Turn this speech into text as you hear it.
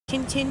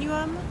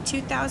Continuum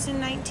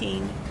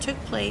 2019 took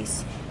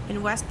place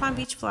in West Palm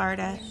Beach,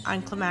 Florida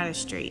on Clematis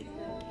Street.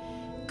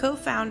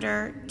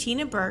 Co-founder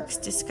Tina Burks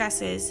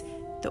discusses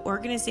the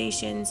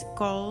organization's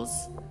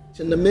goals.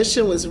 And the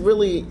mission was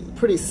really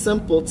pretty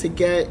simple: to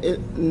get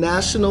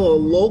national or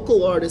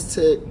local artists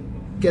to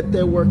get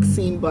their work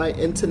seen by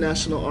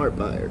international art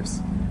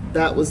buyers.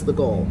 That was the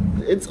goal.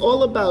 It's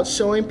all about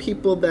showing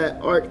people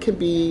that art can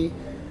be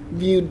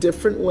viewed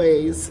different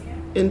ways,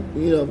 in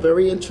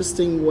very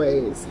interesting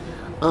ways,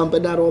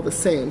 but not all the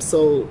same.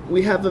 So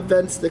we have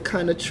events that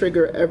kind of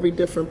trigger every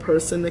different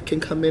person that can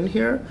come in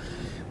here.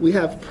 We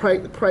have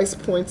price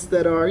points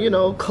that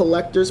are,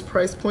 collectors'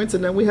 price points,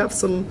 and then we have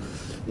some,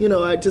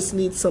 I just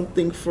need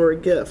something for a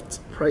gift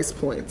price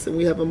points, and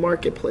we have a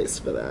marketplace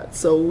for that.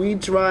 So we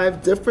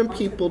drive different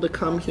people to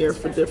come here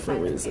for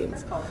different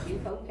reasons. It's called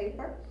UFO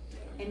paper,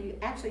 and you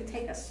actually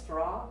take a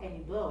straw and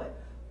you blow it.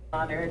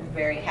 Honored and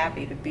very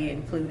happy to be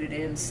included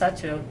in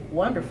such a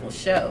wonderful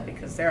show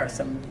because there are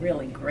some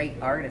really great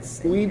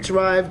artists. We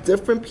drive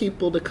different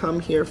people to come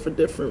here for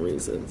different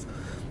reasons.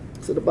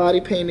 So the body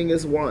painting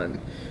is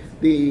one,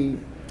 the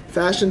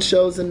fashion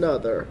show is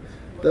another,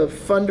 the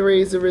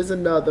fundraiser is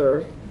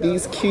another,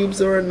 these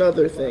cubes are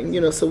another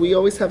thing. So we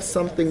always have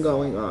something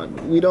going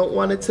on. We don't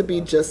want it to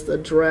be just a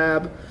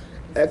drab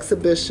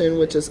exhibition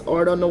with just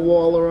art on the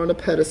wall or on a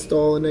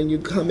pedestal, and then you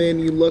come in,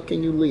 you look,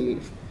 and you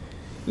leave.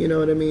 You know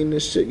what I mean? It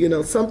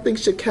should, something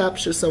should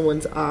capture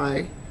someone's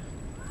eye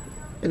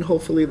and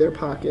hopefully their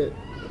pocket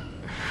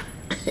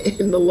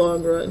in the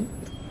long run.